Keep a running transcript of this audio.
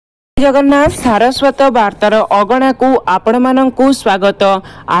जगन्नाथ सारस्वत वार्तार अगणा को आपण मानकु स्वागत।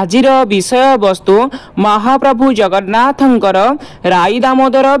 आजिर विषय वस्तु महाप्रभु जगन्नाथंकर राई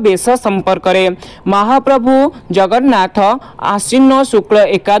दामोदर बेश संपर्क में। महाप्रभु जगन्नाथ आश्विन शुक्ल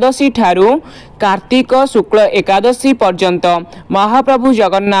एकादशी ठारू कार्तिक शुक्ल एकादशी पर्यंत महाप्रभु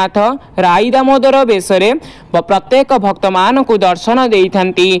जगन्नाथ राई दामोदर बेशरे प्रत्येक भक्त मान को दर्शन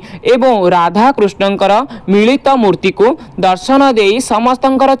देइथांती एवं राधा कृष्णंकर मिलित मूर्ति को दर्शन देई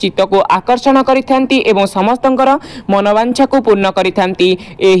समस्तंकर चित्त को आकर्षण करिथांती एवं समस्तंकर मनोवांछा को पूर्ण करिथांती।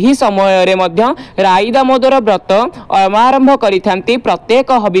 एही समय रे मध्य राई दामोदर व्रत आरंभ करिथांती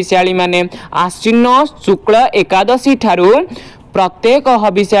प्रत्येक हविष्याली माने। आश्विन शुक्ल एकादशी ठारू प्रत्येक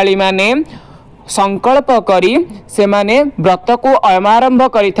हविष्याली माने संकल्प करी से माने व्रत को आरंभ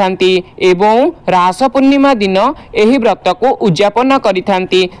करिथांती एवं रास पूर्णिमा दिन एही व्रत को उद्यापन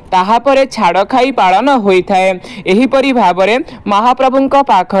करिथांती। ताहा परे छाड़ खाई पालन होइथाए। एही परि भाबरे महाप्रभुंक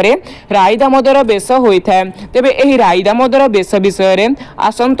पाखरे राई दामोदर बेश होइथाए। तेबे एही राई दामोदर बेश विषय रे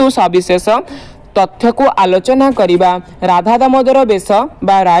आसंतु सविशेष तथ्य को आलोचना करिबा। राधा दामोदर बेश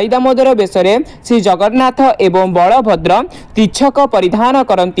बा राई दामोदर बेशरे श्री जगन्नाथ एवं बलभद्र तीक्षक परिधान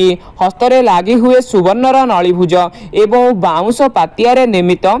करती। हस्तरे लागी हुए सुवर्णर नळीभुज एवं बाउंश पातियारे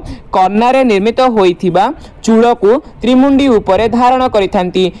निर्मित कर्णारे निर्मित होइथिबा चूल को त्रिमुंडी उपरे धारण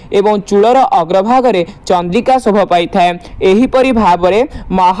करिथांती एवं चूलर अग्रभागरे चंद्रिका शोभा पाइथाए। एही परि भाबरे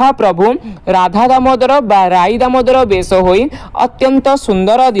महाप्रभु राधा दामोदर बा राई दामोदर बेश होई अत्यंत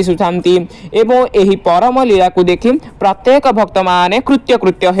सुंदर दिसुथांती एवं एही परम लीला को देखि प्रत्येक भक्त माने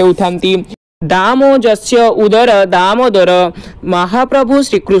कृत्य हेउथांती। दामोजस्य उदर दामोदर महाप्रभु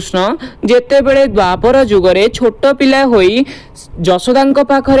श्रीकृष्ण जेतेबेले द्वापर जुगरे छोट पिला होई जशोदांक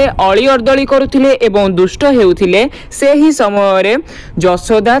पाखरे अली अर्दली करुथिले एवं दुष्ट हेउथिले सेही समय रे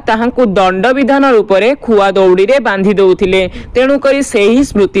जशोदा ताहांकु दंड विधान रूप रे खुआ दौड़ी रे बांधी दउथिले। तेणु करी सेही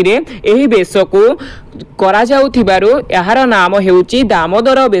स्मृति रे एही बेश को करा जाउथिबारु एहार नाम हेउची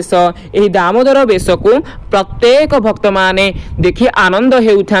दामोदर बेश। एही दामोदर बेश को प्रत्येक भक्त माने देखि आनंद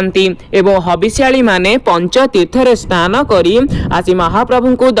हेउथांती एवं हविष्याली माने पंच तीर्थ रे स्नान करी आसी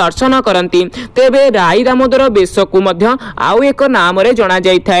महाप्रभु को दर्शन करंती। तेबे राई दामोदर बेश को मध्य आउ एक नाम रे जना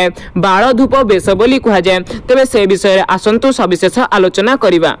जाइथाए बाळ धूप बेश बोली कहा जाए। तेबे से विषय रे आसंतु सविशेष आलोचना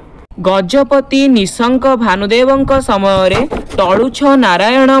करिबा। गजपति निशंक भानुदेवंक समय रे तळुछ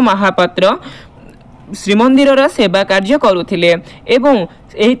नारायण महापात्र श्रीमंदिर सेवा कार्य करुथिले एवं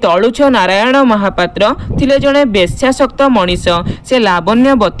एही तळुछ नारायण महापात्र थिले जणे बेश्यासक्त मनीष। से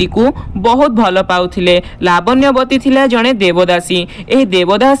लावण्यवती को बहुत भल पाउथिले। लावण्यवती थिला जणे देवदासी। एही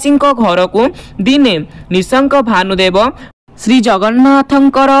देवदासी घर को दिने निशंक भानुदेव श्री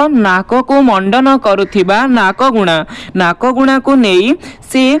जगन्नाथंकर नाक को मंडन करुथिबा नाकगुणा को नेई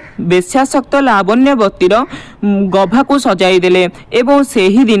से बेश्यासक्त लावण्यवतीर गभा को सजाई देले एवं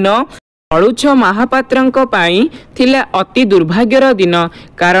सेही दिन तळुछ महापात्रंक पाई थिला अति दुर्भाग्यर दिन।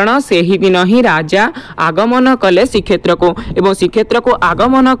 कारण सेही दिन ही राजा आगमन कले श्रीक्षेत्र को एवं श्रीक्षेत्र को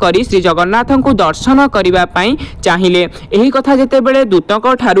आगमन करी श्री जगन्नाथ को दर्शन करिबा पाई चाहिले। एही कथा जेतेबेले दूतक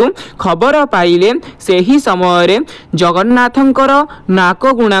ठारू खबर पाइले सेही समय रे जगन्नाथंकर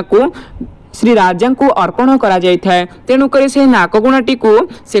नाकगुणा को श्री राजा को अर्पण करा जाइथाए। तेणु करी से नाकगुणाटी को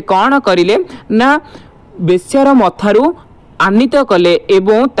से कौन करिले ना बेश्यार मथारू आनित कले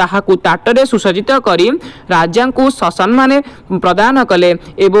एवं ताहाकु ताटरे सुसज्जित करी राजा को सम्मान प्रदान कले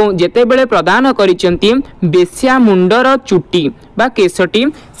एवं जेतेबेले प्रदान करिसेंती बेश्या मुंडर चुटी बा केसटी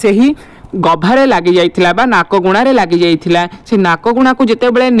सेही गभारे लागी जाइथिला बा नाकगुणारे लागी जाइथिला। से नाकगुणा को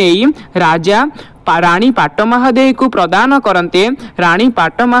जेतेबेले नेई राजा राणी पाटमहादेवी को प्रदान करते राणी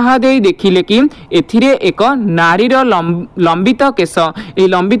पाटमहादेवी देखिले कि एथिरे एक नारीर लंबित केश। ए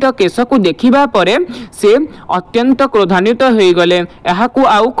लंबित केश को देखिबा परे से अत्यंत क्रोधान्वित हो गले। एहाकु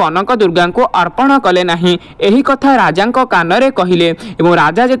आउ कनक दुर्गा को अर्पण कले नाही। एही कथा राजांक कानरे कहिले एवं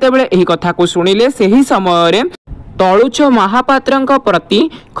राजा जेतेबेले एही कथा को सुनिले सेही समय रे तळुछ महापात्रंक प्रति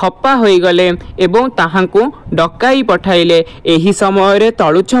खप्पा होई गले एवं ताहांकु डकाई पठाइले। एही समय रे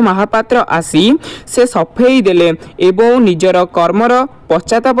तळुछ महापात्र आसी से सफेई देले एवं निजर कर्मर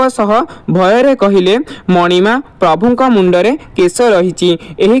पश्चाताप सह भୟରେ कहिले मणिमा प्रभुंक मुंडरे केश रहिछि।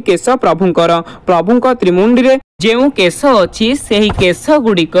 एही केश प्रभुंकर प्रभुंक त्रिमुंडी रे जेउ केश अछि सेही केश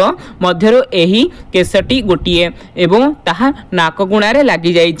गुड़िक मध्यरु एही केशटी गोटिए एवं ताहा नाकगुणारे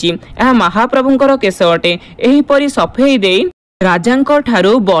लागि जाइछि। एहा महाप्रभुंकर केश अटे। एही परि सफेई देई राजांक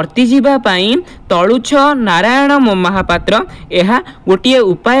ठारू बर्ती जीवा पाई तलुछ नारायण महापात्र यह गोटे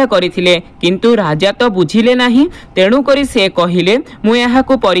उपाय करथिले किंतु राजा तो बुझिले नाही। तेणु करी से कहिले मु यहाँ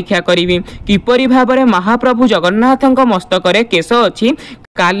को परीक्षा करिवि किपरि भाबरे महाप्रभु जगन्नाथଙ୍କ मस्तकरे केश अछि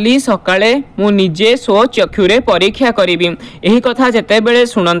काली सकाळे मु निजे स्वचक्षुरे परीक्षा करिवि। एही कथा जेतेबेले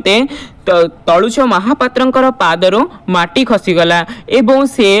सुनते तलुछ महापात्रंकर पादरो माटी खसीगला एवं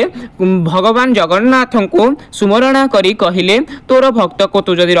से भगवान जगन्नाथ को सुमरणा करी कहिले तोर भक्त को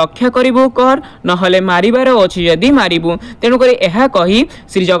तू जदि रक्षा करिबु कर नहले मारिबार अछि जदि मारिबु। तेणु करी एहा कही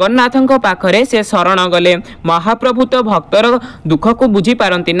श्री जगन्नाथଙ୍କ पाखरे से शरण गले। महाप्रभु तो भक्तर दुख को बुझी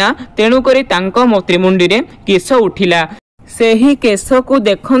पारंती ना तेणु करी तांको त्रिमुंडी रे केश उठिला। सेही केश को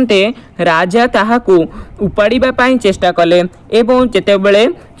देखते राजा ताहाकू उपाड़िबा पाई चेष्टा कले एवं जेतेबेले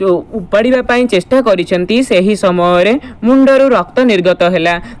जो उपाड़िबा पाई चेष्टा करिसेंती सेही समय मुंडरू रक्त निर्गत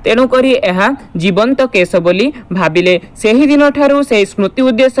हैला। तेणु करी एहा जीवंत केश बोली भाबिले। सेही दिन ठारू से स्मृति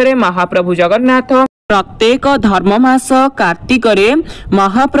उद्देश्य रे महाप्रभु जगन्नाथ प्रत्येक धर्ममास कार्तिकरे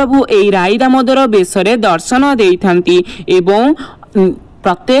महाप्रभु एई राई दामोदर बेशरे दर्शन देइथांती एवं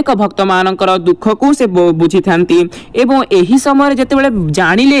प्रत्येक भक्त मानकर दुख को से बुझी थांती एवं एही समय जेतेबेले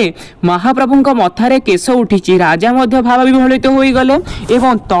जानिले महाप्रभुंक मथारे केश उठिची राजा मध्य भाव विह्वलित होई गले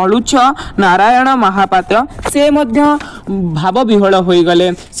एवं तलुछ नारायण महापात्र से मध्य भाव विह्वल होई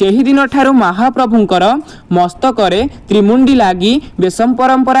गले। सेही दिन ठारू महाप्रभुंकर मस्तकरे त्रिमुंडी लागी बेसम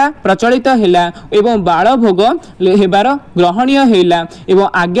परंपरा प्रचलित हैला एवं बाळ भोग हेबार ग्रहणीय हैला एवं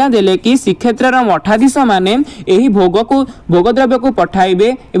आज्ञा देले कि श्रीक्षेत्रर मठाधीश माने एही भोग को भोगद्रव्य को पठाई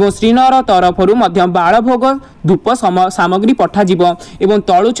एवं श्रीनगर तरफरु मध्य बाळ भोग धूप सामग्री पठाजिब एवं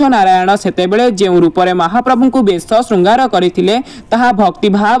तलुछ नारायण सेतेबेले जे रूपरे महाप्रभु को बेश श्रृंगार करथिले ताहा भक्ति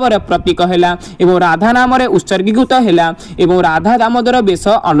भाव प्रतीक हैला एवं राधा नाम रे उत्सर्गीकृत हैला एवं राधा दामोदर बेश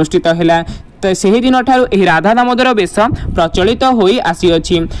अनुष्ठित हैला। तो सेही दिन ठारू एही राधा दामोदर बेश प्रचलित होई आसी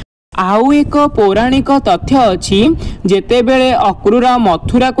अछि। आउ एक पौराणिक तथ्य अछि जेतेबेले अक्रूर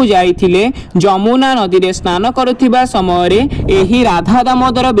मथुरा को जाइथिले जमुना नदी रे स्नान करुथिबा समय रे एही राधा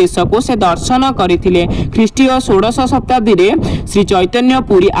दामोदर बेश को से दर्शन करिथिले। ख्रीष्टीय 16 शताब्दी रे श्री चैतन्य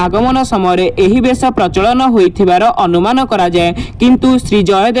पुरी आगमन समय रे एही बेश प्रचलन होइथिबार अनुमान करा जाय किंतु श्री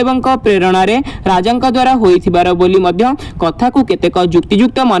जयदेवଙ୍କ प्रेरणा रे राजांक द्वारा होइथिबार बोली मध्य कथा को केतेक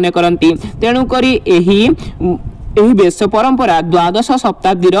युक्तियुक्त माने करंती। तेणु करी एही बेश परंपरा द्वादश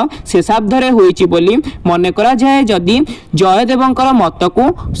शताब्दीर शेषार्धरे होइछि बोली मने करा जाए जदि जयदेवंकर मत को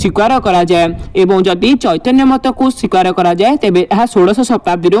स्वीकार करा जाए एवं जदि चैतन्य मत को स्वीकार करा जाए तेबे यह 16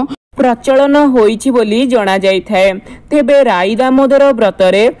 शताब्दीर प्रचलन होइछि बोली जणा जाइथाय। तेबे राई दामोदर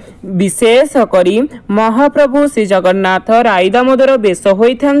व्रतरे विशेष करी महाप्रभु श्री जगन्नाथ राई दामोदर बेश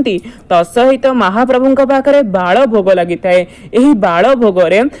होइथांती तसहित महाप्रभुंक पाखरे बाळ भोग लागिथाय। एही बाळ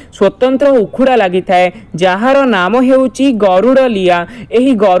भोगरे स्वतंत्र उखुडा लागिथाय जहार नाम हेउची गरुड़ लिया।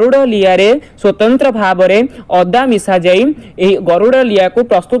 एही गरुड़ लिया रे स्वतंत्र भावरे अदा मिसा जाई एही गरुड़ लिया को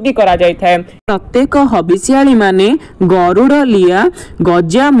प्रस्तुति करा जाइथाय। प्रत्येक हबिसियाली माने गरुड़ लिया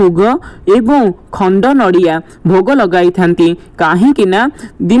गजा मुग एवं खंड नड़िया भोग लगाई थांती काहेकि ना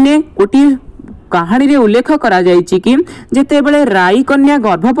दिने कोटी कहानी रे उल्लेख करा जायछि कि जेतेबेले राई कन्या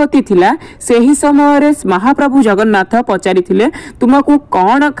गर्भवती थिला सेही समय रे महाप्रभु जगन्नाथ पचारि थिले तुमको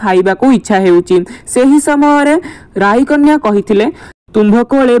कौन खाइबा को इच्छा हेउछि। सेही समय रे राई कन्या कहिथिले तुम्भ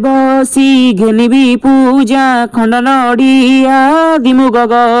कोले बसी घेनिबी पूजा खंड नड़िया दिमुग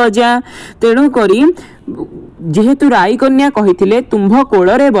गजा। तेणु करी जेहेतु राई कन्या कहिथिले तुम्भ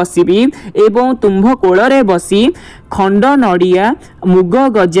कोଳରେ बसिबी एवं तुम्भ कोଳରେ बसी खंड नड़िया मुग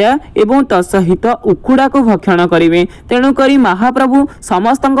गजा एवं तसहित उखुड़ा को भक्षण करिवे। तेणु करी महाप्रभु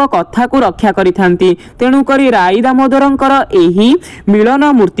समस्तଙ୍କ कथा को रक्षा करिथांती। तेणु करी राई दामोदरंकर एही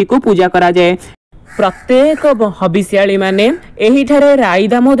मिलन मूर्ति को पूजा करा जाए। प्रत्येक हबिसियाली माने एही ठारे राई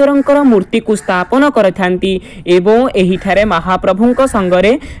दामोदरंकर मूर्ति को स्थापन करथांती एवं एही ठारे महाप्रभुंक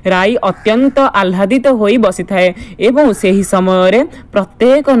संगरे राई अत्यंत आह्लादित होई बसिथाए एवं सेही समय रे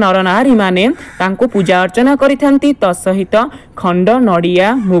प्रत्येक नर नारी माने तांको पूजा अर्चना करिथांती तसहित खंड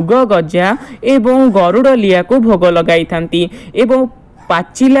नड़िया मुग गजा एवं गरुड़ लिया को भोग लगाइथांती एवं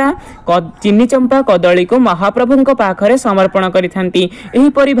पाचिला चीनी चंपा कदली को महाप्रभुंक पाखरे समर्पण करिथांती।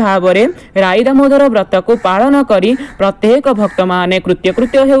 एहीपरि भावरे राई दामोदर व्रत को पालन करी प्रत्येक भक्त माने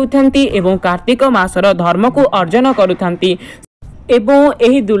कृत्य हेउथांती एवं कार्तिक मासर धर्म को अर्जन करुथांती। एवं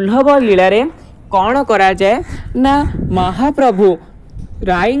एही दुर्लभ लीला रे कौन करा जाए ना महाप्रभु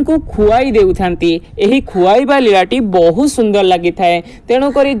राई को खुआई देउथांती। एही खुआइबा लीलाटी बहुत सुंदर लगी थाए।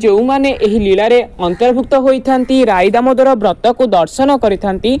 तेणुक जो माने एही लीलारे अंतर्भुक्त होइथांती राई दामोदर व्रत को दर्शन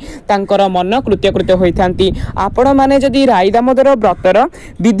करिथांती तांकर मन कृत्यकृत्य होइथांती। आपण माने जदि राई दामोदर व्रतर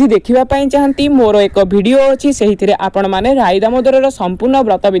विधि देखिबा पई चाहंती मोर एक वीडियो अछि सेहिथिरे आपण माने राई दामोदर संपूर्ण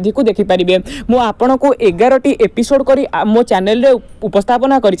व्रत विधि को देखि परिबे। मु आपण को 11टी एपिसोड करी मो चैनल रे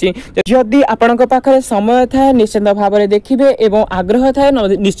उपस्थापना करिछि। जदि आपणक पाखरे समय थाए निश्चित भाबरे देखिबे एवं आग्रह थाए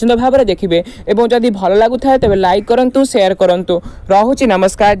निश्चित भाव देखिए और जदि भल लगु था तेज लाइक करंतु शेयर करंतु। रहुछि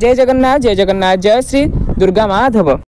नमस्कार। जय जगन्नाथ जय जगन्नाथ जय श्री दुर्गा माधव।